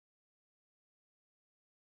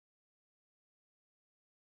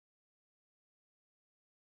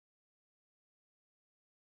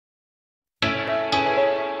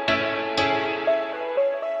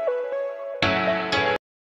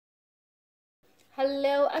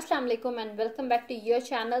Hello अस्सलाम वालेकुम and welcome back to your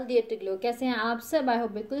channel dear to glow. कैसे हैं आप सब? आई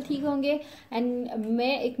होप बिल्कुल ठीक होंगे। एंड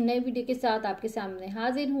मैं एक नए वीडियो के साथ आपके सामने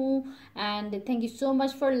हाजिर हूँ। And thank you so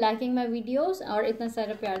much for liking my videos और इतना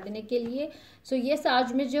सारा प्यार देने के लिए। सो यस,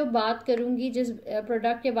 आज मैं जो बात करूँगी जिस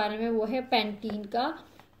प्रोडक्ट के बारे में वो है पैंटीन का,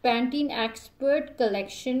 पैंटीन एक्सपर्ट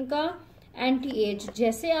कलेक्शन का एंटी एज।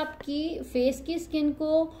 जैसे आपकी फेस की स्किन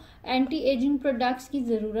को एंटी एजिंग प्रोडक्ट्स की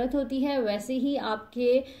ज़रूरत होती है, वैसे ही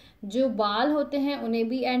आपके जो बाल होते हैं उन्हें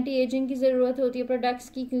भी एंटी एजिंग की ज़रूरत होती है प्रोडक्ट्स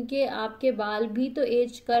की, क्योंकि आपके बाल भी तो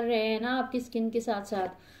एज कर रहे हैं ना आपकी स्किन के साथ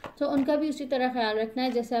साथ। तो उनका भी उसी तरह ख्याल रखना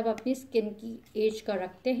है जैसे आप अपनी स्किन की एज का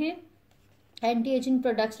रखते हैं एंटी एजिंग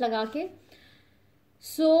प्रोडक्ट्स लगा के।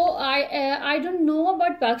 सो I don't know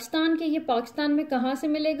about Pakistan के, ये पाकिस्तान में कहाँ से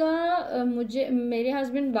मिलेगा। मुझे मेरे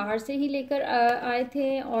हस्बैंड बाहर से ही लेकर आए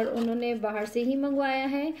थे और उन्होंने बाहर से ही मंगवाया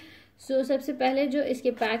है। सो सबसे पहले जो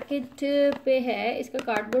इसके पैकेट पे है, इसका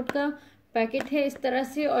कार्डबोर्ड का पैकेट है इस तरह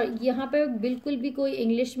से, और यहाँ पे बिल्कुल भी कोई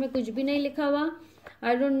इंग्लिश में कुछ भी नहीं लिखा हुआ।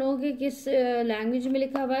 आई डोंट नो कि किस लैंग्वेज में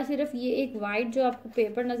लिखा हुआ है। सिर्फ ये एक वाइट जो आपको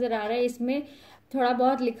पेपर नज़र आ रहा है इसमें थोड़ा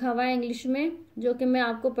बहुत लिखा हुआ है इंग्लिश में, जो कि मैं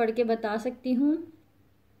आपको पढ़ के बता सकती हूँ।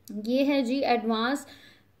 ये है जी एडवांस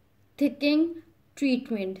थिकिंग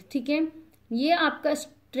ट्रीटमेंट, ठीक है। ये आपका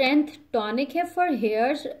स्ट्रेंथ टॉनिक है फॉर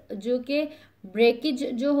हेयर्स, जो कि ब्रेकेज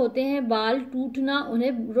जो होते हैं, बाल टूटना,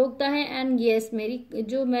 उन्हें रोकता है। एंड यस, मेरी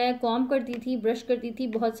जो मैं कॉम्ब करती थी, ब्रश करती थी,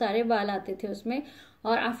 बहुत सारे बाल आते थे उसमें,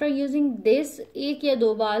 और आफ्टर यूजिंग दिस 1 या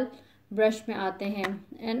 2 बाल ब्रश में आते हैं।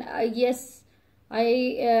 And yes,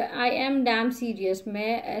 I am damn serious,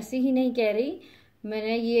 मैं ऐसे ही नहीं कह रही।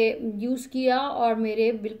 मैंने ये यूज़ किया और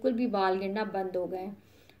मेरे बिल्कुल भी बाल गिरना बंद हो गए।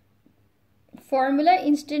 Formula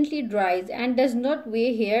instantly ड्राइज and does not way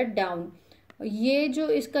here down. ये जो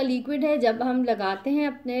इसका लिक्विड है, जब हम लगाते हैं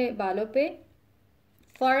अपने बालों पे,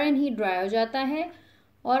 फौरन ही ड्राई हो जाता है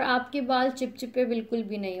और आपके बाल चिपचिपे बिल्कुल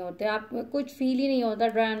भी नहीं होते। आप कुछ फील ही नहीं होता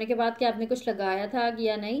ड्राई होने के बाद कि आपने कुछ लगाया था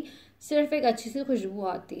या नहीं, सिर्फ एक अच्छी सी खुशबू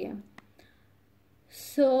आती है।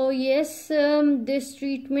 So yes, this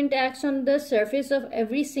treatment acts on the surface of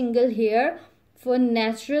every single hair for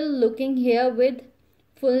natural looking hair with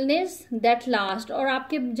fullness that last। और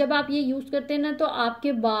आपके जब आप ये यूज करते हैं ना, तो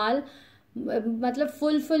आपके बाल मतलब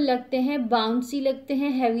फुल लगते हैं, बाउंसी लगते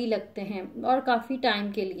हैं, हैवी लगते हैं और काफी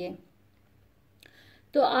टाइम के लिए।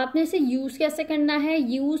 तो आपने इसे यूज कैसे करना है?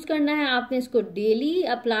 यूज करना है आपने इसको डेली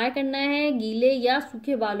अप्लाई करना है, गीले या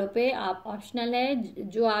सूखे बालों पे, आप ऑप्शनल है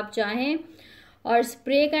जो आप चाहें। और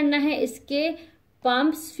स्प्रे करना है इसके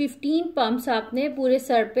पंप्स, 15 पंप्स आपने पूरे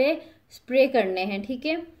सर पे स्प्रे करने हैं, ठीक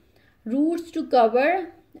है। Roots to cover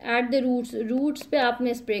at the roots, roots पे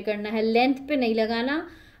आपने स्प्रे करना है, लेंथ पे नहीं लगाना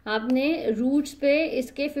आपने। रूट्स पे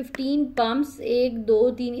इसके 15 पंप्स, 1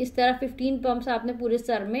 2 3 इस तरह 15 पंप्स आपने पूरे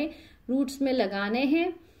सर में रूट्स में लगाने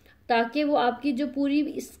हैं, ताकि वो आपकी जो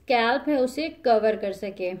पूरी स्कैल्प है उसे कवर कर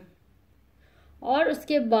सके। और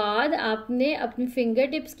उसके बाद आपने अपनी फिंगर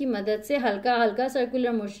टिप्स की मदद से हल्का हल्का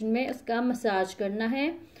सर्कुलर मोशन में इसका मसाज करना है।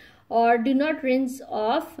 और do not rinse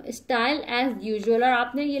of, style as usual. और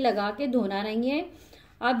आपने ये लगा के धोना नहीं है।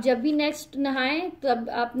 आप जब भी नेक्स्ट नहाएं तब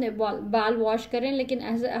आपने बाल वॉश करें, लेकिन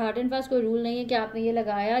एज हार्ड एंड फास्ट कोई रूल नहीं है कि आपने ये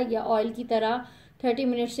लगाया या ऑयल की तरह 30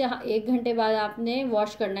 मिनट से 1 घंटे बाद आपने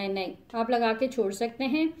वॉश करना है, नहीं। आप लगा के छोड़ सकते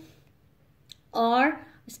हैं और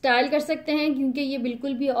स्टाइल कर सकते हैं, क्योंकि ये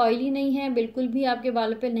बिल्कुल भी ऑयली नहीं है, बिल्कुल भी आपके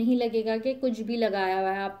बालों पे नहीं लगेगा कि कुछ भी लगाया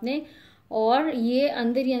हुआ है आपने। और ये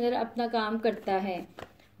अंदर ही अंदर अपना काम करता है।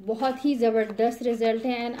 बहुत ही ज़बरदस्त रिजल्ट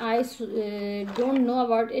है। And I don't know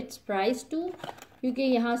about it's price to, क्योंकि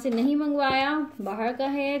यहाँ से नहीं मंगवाया, बाहर का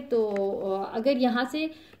है। तो अगर यहाँ से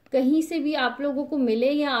कहीं से भी आप लोगों को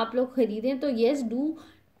मिले या आप लोग खरीदें तो yes, do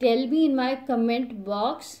tell me in my comment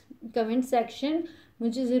box, comment section.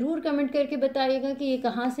 मुझे ज़रूर कमेंट करके बताइएगा कि ये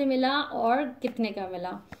कहाँ से मिला और कितने का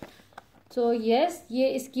मिला। सो यस, ये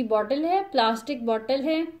इसकी बॉटल है, प्लास्टिक बॉटल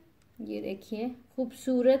है, ये देखिए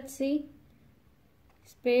खूबसूरत सी।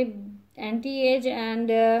 इस पे एंटी एज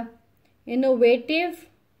एंड इनोवेटिव,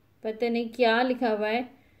 पता नहीं क्या लिखा हुआ है,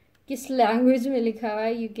 किस लैंग्वेज में लिखा हुआ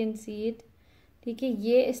है, यू कैन सी इट, ठीक है।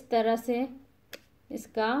 ये इस तरह से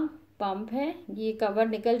इसका पंप है, ये कवर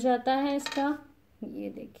निकल जाता है इसका, ये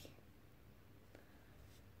देखिए।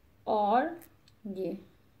 और ये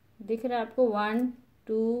दिख रहा है आपको 1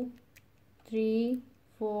 2 3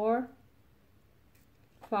 4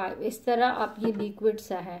 5 इस तरह आप, ये लिक्विड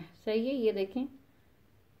सा है, सही है। ये देखें,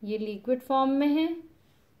 ये लिक्विड फॉर्म में है।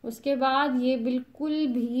 उसके बाद ये बिल्कुल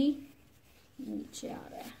भी नीचे आ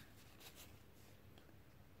रहा है।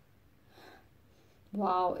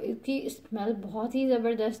 वाह, इसकी स्मेल बहुत ही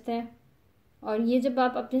ज़बरदस्त है। और ये जब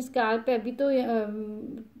आप अपने स्कैल्प पे, अभी तो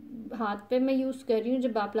हाथ पे मैं यूज़ कर रही हूँ।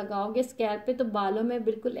 जब आप लगाओगे स्कैल्प पे तो बालों में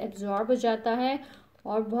बिल्कुल एब्जॉर्ब हो जाता है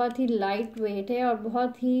और बहुत ही लाइट वेट है और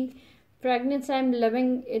बहुत ही fragrance, I am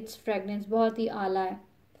loving it's fragrance, बहुत ही आला है।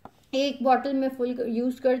 एक बॉटल मैं फुल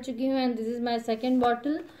यूज़ कर चुकी हूँ and this is my second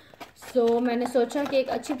bottle. सो मैंने सोचा कि एक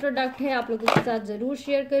अच्छी प्रोडक्ट है, आप लोगों के साथ ज़रूर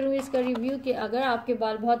शेयर करूँ इसका रिव्यू, कि अगर आपके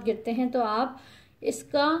बाल बहुत गिरते हैं तो आप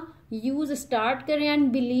इसका यूज़ स्टार्ट करें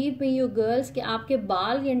and believe me you girls कि आपके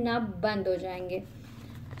बाल गिरना बंद हो जाएंगे।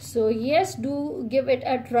 So yes, do give it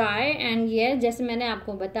a try and ये जैसे मैंने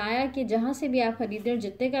आपको बताया कि जहाँ से भी आप खरीदें,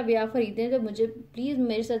 जितने का भी आप खरीदें, तो मुझे प्लीज़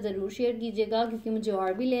मेरे साथ ज़रूर शेयर कीजिएगा, क्योंकि मुझे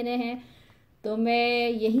और भी लेने हैं तो मैं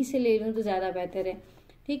यहीं से ले लूँ तो ज़्यादा बेहतर है।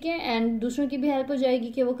 ठीक है, एंड दूसरों की भी हेल्प हो जाएगी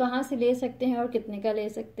कि वो कहाँ से ले सकते हैं और कितने का ले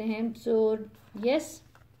सकते हैं। सो यस,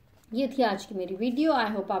 ये थी आज की मेरी वीडियो।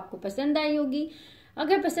 आई होप आपको पसंद आई होगी।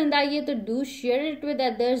 अगर पसंद आई है तो do share it with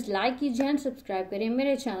others, like कीजिए एंड सब्सक्राइब करें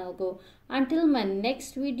मेरे चैनल को। Until my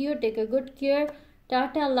next video, take a good care,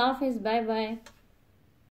 Tata, अल्लाह हाफिज़, बाय बाय।